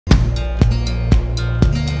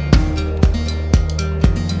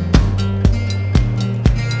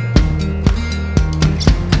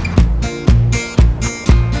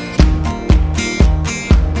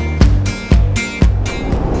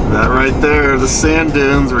the sand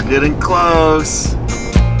dunes. We're getting close.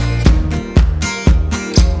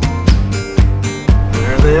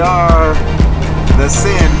 There they are, the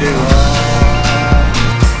sand dunes.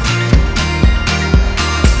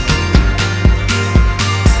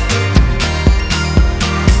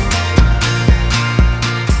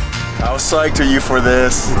 How psyched are you for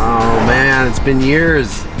this? Oh man, it's been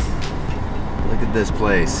years. Look at this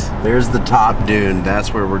place. There's the top dune.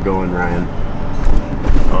 That's where we're going, Ryan.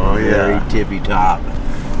 Oh yeah. Very tippy top.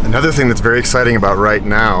 Another thing that's very exciting about right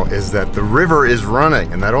now is that the river is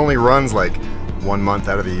running, and that only runs like 1 month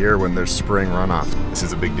out of the year when there's spring runoff. This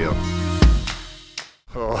is a big deal.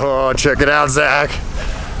 Oh, check it out, Zach.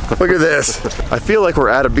 Look at this. I feel like we're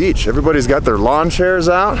at a beach. Everybody's got their lawn chairs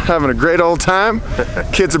out, having a great old time.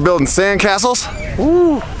 Kids are building sand castles.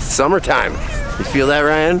 Woo, summertime. You feel that,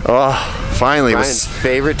 Ryan? Oh, finally. Ryan's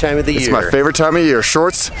favorite time of the year. It's my favorite time of year.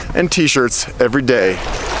 Shorts and t-shirts every day.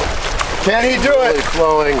 Can he do it?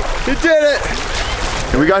 Flowing. He did it.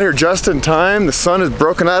 And we got here just in time. The sun has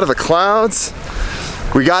broken out of the clouds.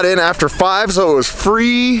 We got in after 5, so it was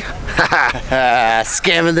free.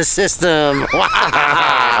 Scamming the system.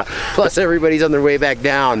 Plus everybody's on their way back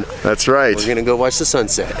down. That's right. We're gonna go watch the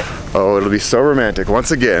sunset. Oh, it'll be so romantic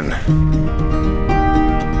once again.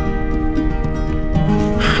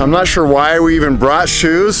 I'm not sure why we even brought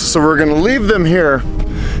shoes, so we're gonna leave them here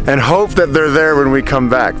and hope that they're there when we come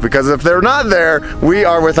back, because if they're not there, we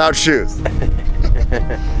are without shoes.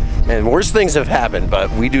 And worse things have happened, but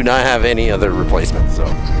we do not have any other replacements, so.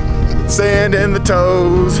 Sand in the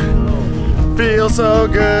toes, feel so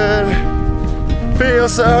good, feel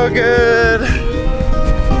so good.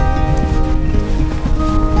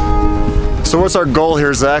 So what's our goal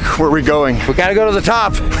here, Zach? Where are we going? We gotta go to the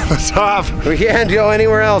top. The top. We can't go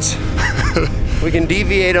anywhere else. We can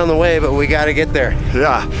deviate on the way, but we gotta get there.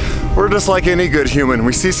 Yeah, we're just like any good human.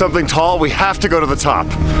 We see something tall, we have to go to the top.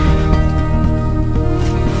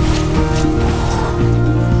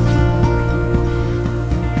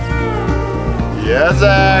 Yeah,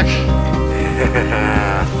 Zach.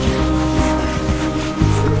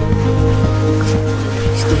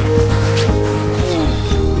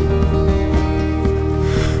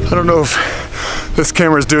 I don't know if this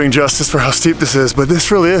camera is doing justice for how steep this is, but this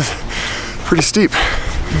really is pretty steep.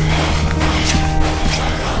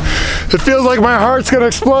 It feels like my heart's gonna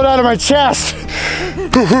explode out of my chest.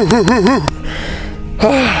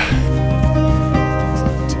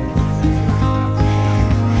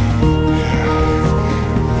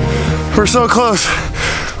 We're so close.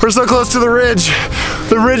 We're so close to the ridge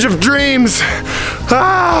of dreams.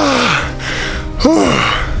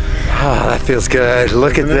 Oh, that feels good.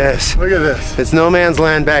 Look at this. Look at this. It's no man's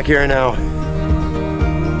land back here now.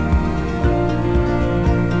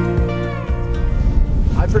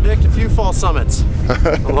 I predict a few false summits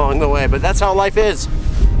along the way, but that's how life is.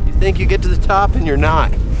 You think you get to the top and you're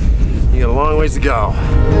not. You got a long ways to go.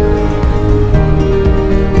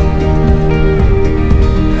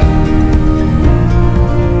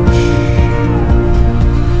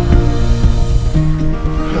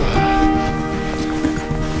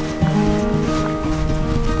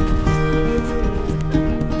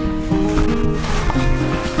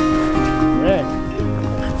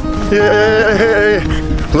 Yay!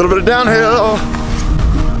 A little bit of downhill.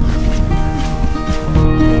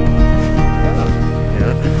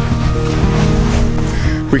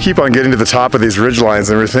 We keep on getting to the top of these ridge lines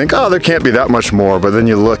and we think, oh, there can't be that much more, but then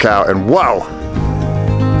you look out and whoa!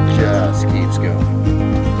 Just keeps going.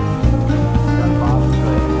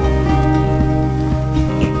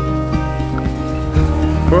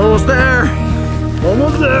 We're almost there!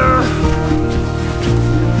 Almost there!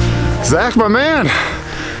 Zach, my man!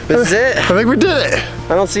 This is it. I think we did it.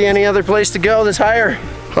 I don't see any other place to go that's higher.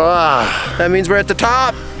 Ah. That means we're at the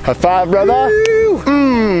top. High five, brother.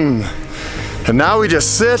 And now we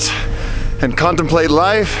just sit and contemplate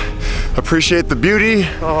life, appreciate the beauty,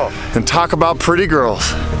 and talk about pretty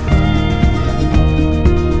girls.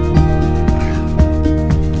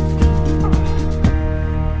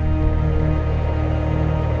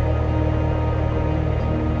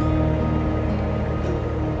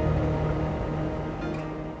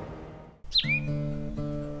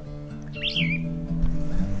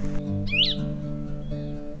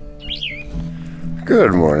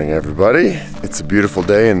 Good morning, everybody. It's a beautiful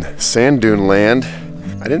day in sand dune land.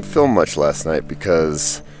 I didn't film much last night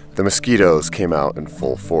because the mosquitoes came out in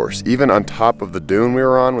full force. Even on top of the dune we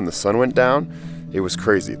were on when the sun went down, it was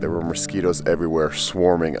crazy. There were mosquitoes everywhere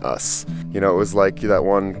swarming us. You know, it was like that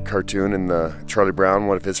one cartoon in the Charlie Brown,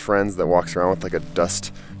 one of his friends that walks around with like a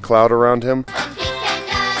dust cloud around him.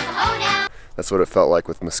 That's what it felt like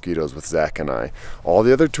with mosquitoes with Zach and I. All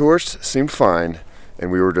the other tourists seemed fine,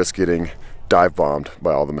 and we were just getting dive bombed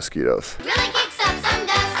by all the mosquitoes. Really kicks up some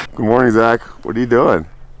dust. Good morning, Zach. What are you doing?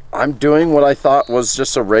 I'm doing what I thought was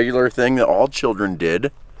just a regular thing that all children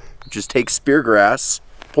did. Just take spear grass,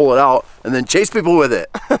 pull it out, and then chase people with it.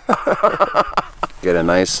 Get a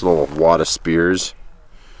nice little wad of spears.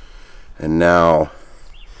 And now,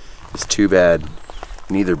 it's too bad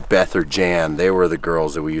neither Beth or Jan, they were the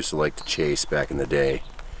girls that we used to like to chase back in the day.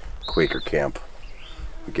 Quaker camp.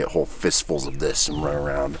 We get whole fistfuls of this and run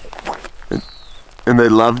around. And they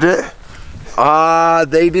loved it?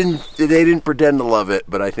 They didn't pretend to love it,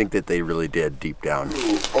 but I think that they really did deep down.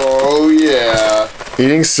 Oh yeah.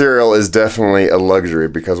 Eating cereal is definitely a luxury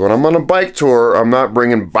because when I'm on a bike tour, I'm not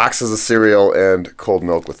bringing boxes of cereal and cold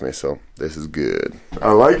milk with me, so this is good.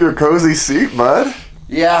 I like your cozy seat, bud.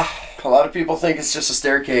 Yeah, a lot of people think it's just a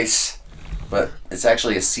staircase, but it's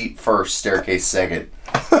actually a seat first, staircase second.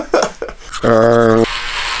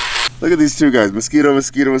 Look at these two guys. Mosquito,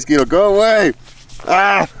 mosquito, mosquito. Go away.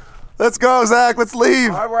 Ah! Let's go, Zach. Let's leave.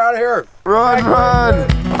 All right, we're out of here. Run, run.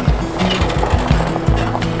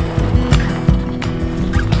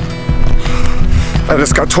 I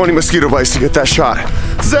just got 20 mosquito bites to get that shot.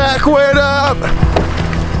 Zach, wait up.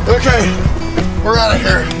 Okay, we're out of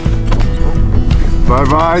here.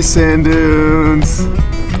 Bye-bye, sand dunes.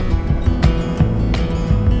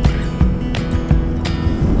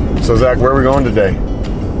 So, Zach, where are we going today?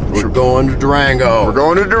 We're going to Durango. We're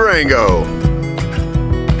going to Durango.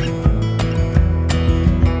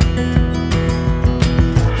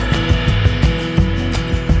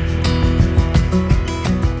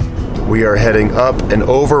 We are heading up and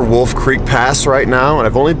over Wolf Creek Pass right now, and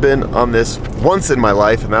I've only been on this once in my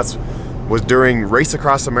life, and that was during Race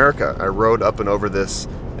Across America. I rode up and over this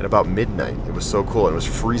at about midnight. It was so cool. It was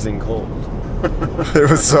freezing cold. It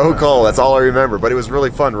was so cold. That's all I remember. But it was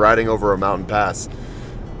really fun riding over a mountain pass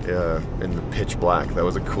in the pitch black. That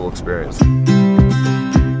was a cool experience.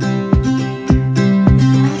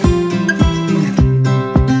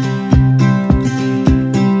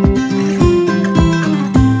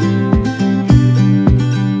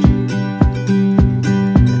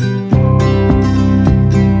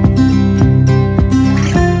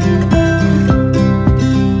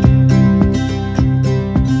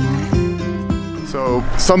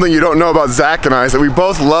 Something you don't know about Zach and I is that we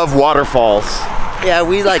both love waterfalls. Yeah,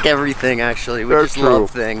 we like everything actually. We just love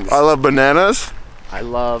things. I love bananas. I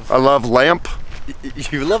love lamp.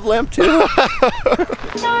 You love lamp too?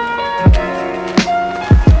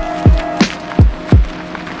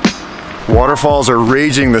 Waterfalls are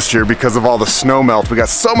raging this year because of all the snow melt. We got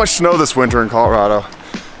so much snow this winter in Colorado.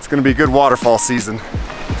 It's gonna be a good waterfall season.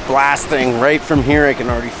 Blasting right from here, I can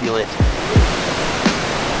already feel it.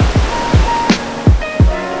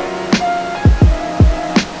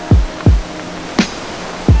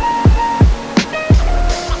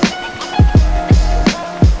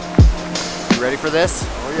 Ready for this?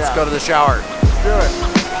 Oh, yeah. Let's go to the shower. Let's do it.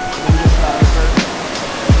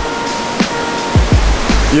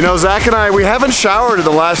 You know, Zach and I, we haven't showered in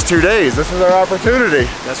the last 2 days. This is our opportunity.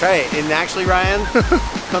 That's right. And actually, Ryan,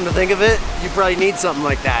 come to think of it, you probably need something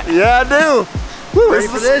like that. Yeah, I do. Woo, Ready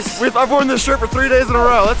for this? I've worn this shirt for 3 days in a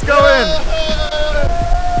row. Let's go in.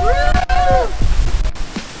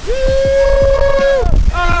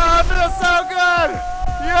 Oh, it feels so good.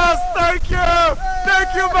 Yes, thank you.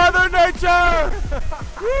 Thank you, Mother Nature!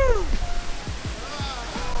 Woo.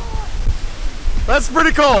 That's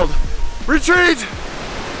pretty cold. Retreat!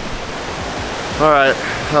 All right,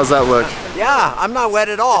 how's that look? Yeah, I'm not wet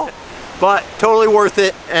at all, but totally worth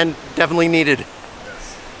it and definitely needed.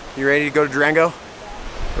 You ready to go to Durango?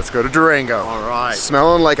 Let's go to Durango. All right.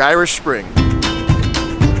 Smelling like Irish Spring.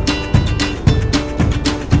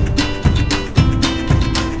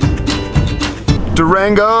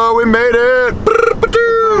 Durango, we made it!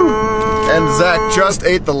 And Zach just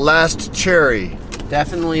ate the last cherry.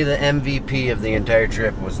 Definitely the MVP of the entire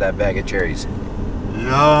trip was that bag of cherries.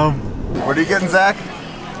 Yum. What are you getting, Zach?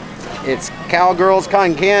 It's Cowgirls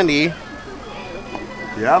Cotton Candy.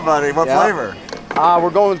 Yeah, buddy. What flavor?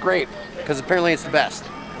 We're going with grape, because apparently it's the best.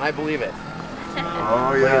 I believe it.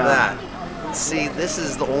 Oh, yeah. Look at that. See, this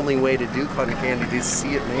is the only way to do cotton candy, to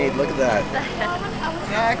see it made. Look at that.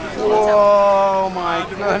 Whoa, my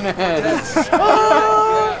goodness.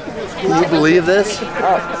 Can you believe this?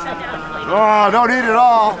 Oh, don't eat it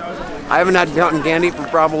all. I haven't had cotton candy for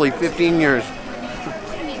probably 15 years.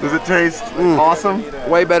 Does it taste awesome?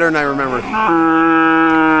 Way better than I remember.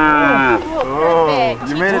 Oh,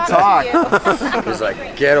 you made it talk. He's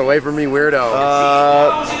like, get away from me,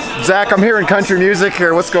 weirdo. Zach, I'm hearing country music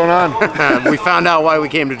here. What's going on? We found out why we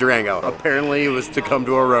came to Durango. Apparently it was to come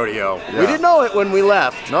to a rodeo. Yeah. We didn't know it when we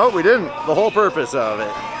left. No, we didn't. The whole purpose of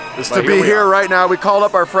it is to be here right now. We called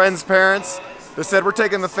up our friends' parents. They said we're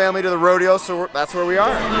taking the family to the rodeo, so that's where we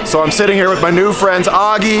are. So I'm sitting here with my new friends,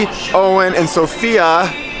 Augie, Owen, and Sophia.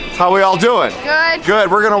 How are we all doing? Good. Good.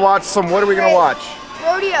 We're gonna watch some. What are we gonna watch?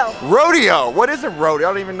 Rodeo. Rodeo. What is a rodeo?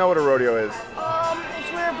 I don't even know what a rodeo is.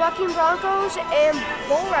 It's where bucking broncos and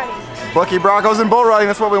bull riding. Bucky Broncos and bull riding.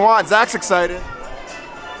 That's what we want. Zach's excited.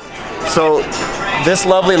 So this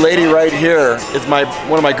lovely lady right here is one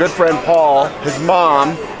of my good friend Paul, his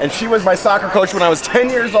mom, and she was my soccer coach when I was 10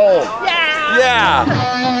 years old. Yeah. Yeah.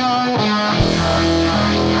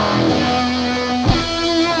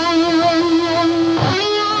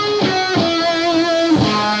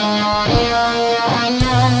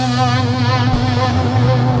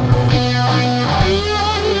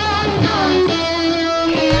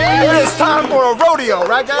 It is time for a rodeo,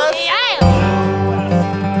 right guys? Yeah.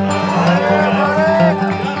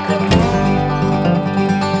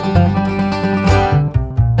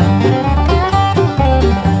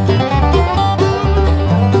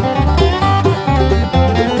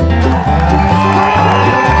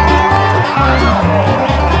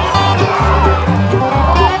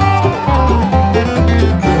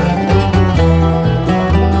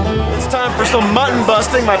 Some mutton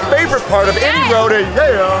busting, my favorite part of any rodeo.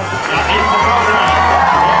 Yeah.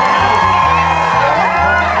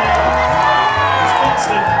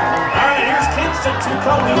 All right, here's Kingston to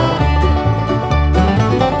Cody.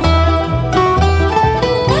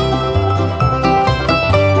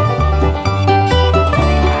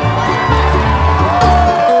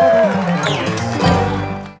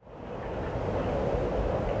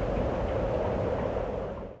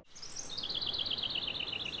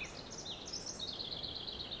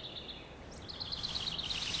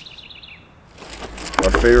 Our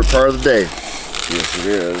favorite part of the day. Yes, it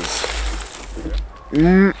is.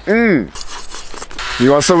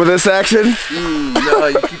 You want some of this action? No,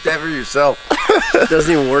 you keep that for yourself. It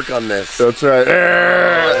doesn't even work on this. That's right.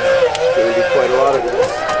 Gonna do quite a lot of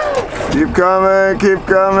this. Keep coming, keep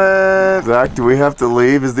coming. Zach, do we have to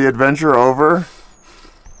leave? Is the adventure over?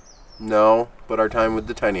 No, but our time with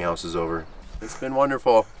the tiny house is over. It's been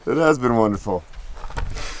wonderful. It has been wonderful.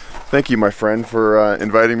 Thank you, my friend, for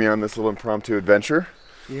inviting me on this little impromptu adventure.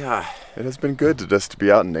 Yeah. It has been good to be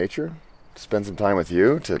out in nature, to spend some time with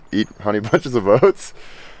you, to eat honey bunches of oats,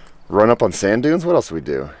 run up on sand dunes. What else do we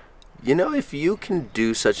do? You know, if you can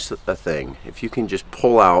do such a thing, if you can just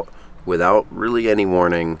pull out without really any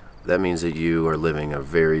warning, that means that you are living a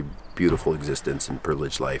very beautiful existence and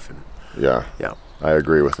privileged life. And yeah, yeah, I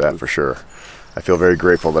agree with that for sure. I feel very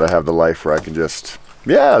grateful that I have the life where I can just,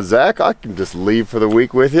 yeah, Zach, I can just leave for the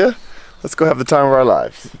week with you. Let's go have the time of our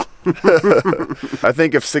lives. I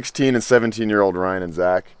think if 16 and 17-year-old Ryan and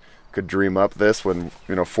Zach could dream up this when,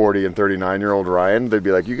 40 and 39-year-old Ryan, they'd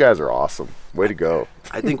be like, you guys are awesome. Way to go.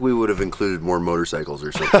 I think we would have included more motorcycles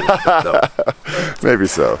or something. No. Maybe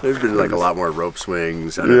so. There's been like a lot more rope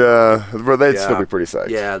swings. Yeah, but they'd still be pretty psyched.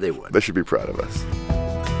 Yeah, they would. They should be proud of us.